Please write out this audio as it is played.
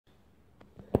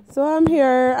So I'm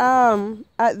here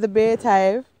at the bait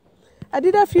hive. I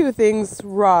did a few things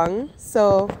wrong,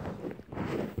 so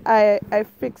I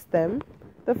fixed them.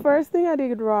 The first thing I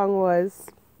did wrong was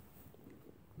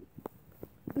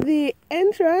the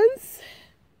entrance.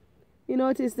 You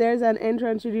notice there's an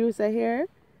entrance reducer here.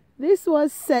 This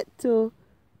was set to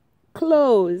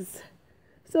close,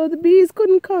 so the bees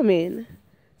couldn't come in.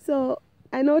 So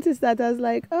I noticed that. I was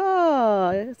like,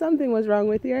 oh, something was wrong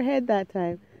with your head that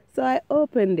time. So I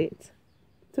opened it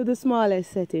to the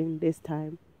smallest setting this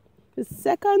time. The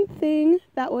second thing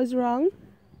that was wrong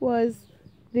was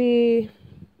the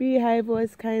beehive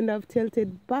was kind of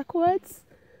tilted backwards.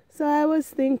 So I was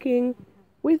thinking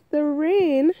with the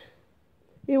rain,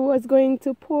 it was going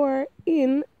to pour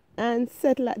in and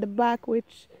settle at the back,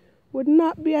 which would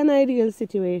not be an ideal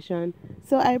situation.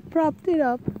 So I propped it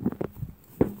up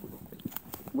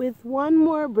with one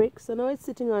more brick. So now it's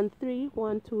sitting on 3,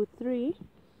 1, 2, 3.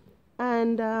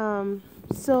 And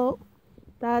so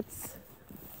that's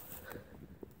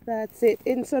it.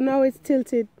 And so now it's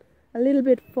tilted a little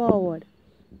bit forward.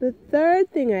 The third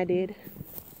thing I did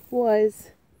was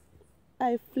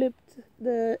I flipped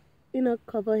the inner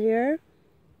cover here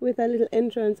with a little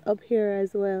entrance up here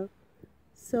as well.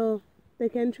 So they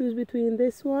can choose between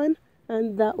this one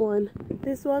and that one.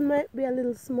 This one might be a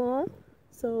little small,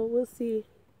 so we'll see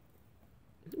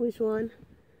which one.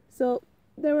 So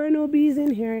there were no bees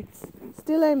in here. It's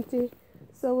still empty.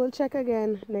 So we'll check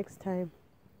again next time,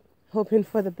 hoping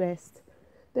for the best.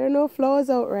 There are no flowers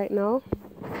out right now.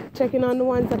 Checking on the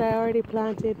ones that I already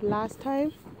planted last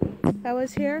time I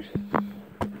was here.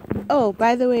 Oh,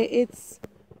 by the way, it's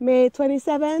May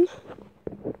 27.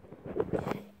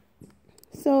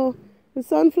 So the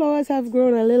sunflowers have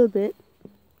grown a little bit.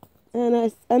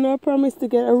 And I know I promised to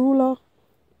get a ruler,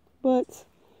 but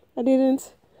I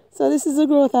didn't. So this is the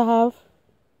growth I have.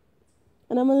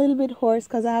 And I'm a little bit hoarse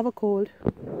because I have a cold.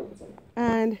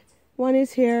 And one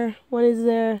is here, one is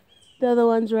there, the other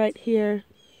one's right here.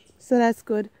 So that's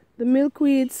good. The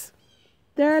milkweeds,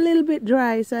 they're a little bit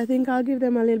dry, so I think I'll give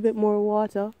them a little bit more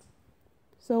water.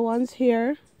 So one's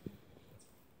here.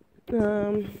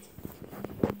 Try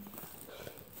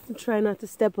not to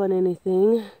step on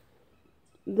anything.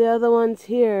 The other one's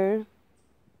here.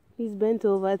 He's bent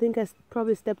over. I think I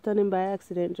probably stepped on him by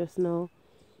accident just now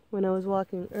when I was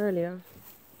walking earlier.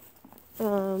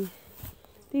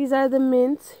 These are the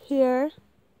mint here,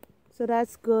 so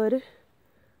that's good.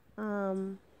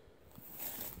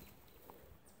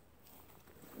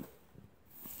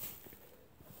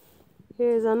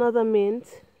 Here's another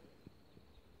mint.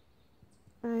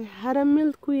 I had a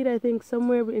milkweed, I think,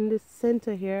 somewhere in the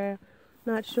center here.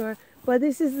 Not sure. But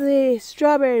this is the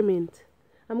strawberry mint.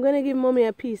 I'm going to give Mommy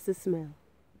a piece to smell.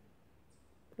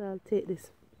 So I'll take this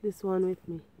one with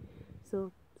me.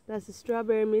 So that's the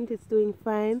strawberry mint. It's doing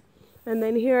fine. And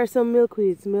then here are some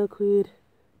milkweeds. Milkweed,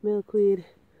 milkweed,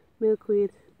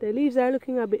 milkweed. The leaves are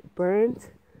looking a bit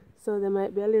burnt, so they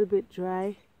might be a little bit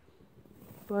dry.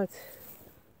 But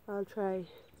I'll try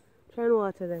and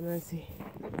water them and see.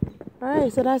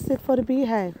 Alright, so that's it for the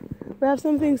beehive. We have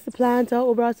some things to plant out.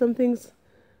 We brought some things.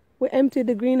 We emptied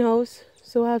the greenhouse,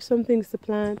 so we have some things to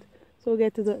plant. So we'll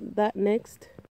get to that next.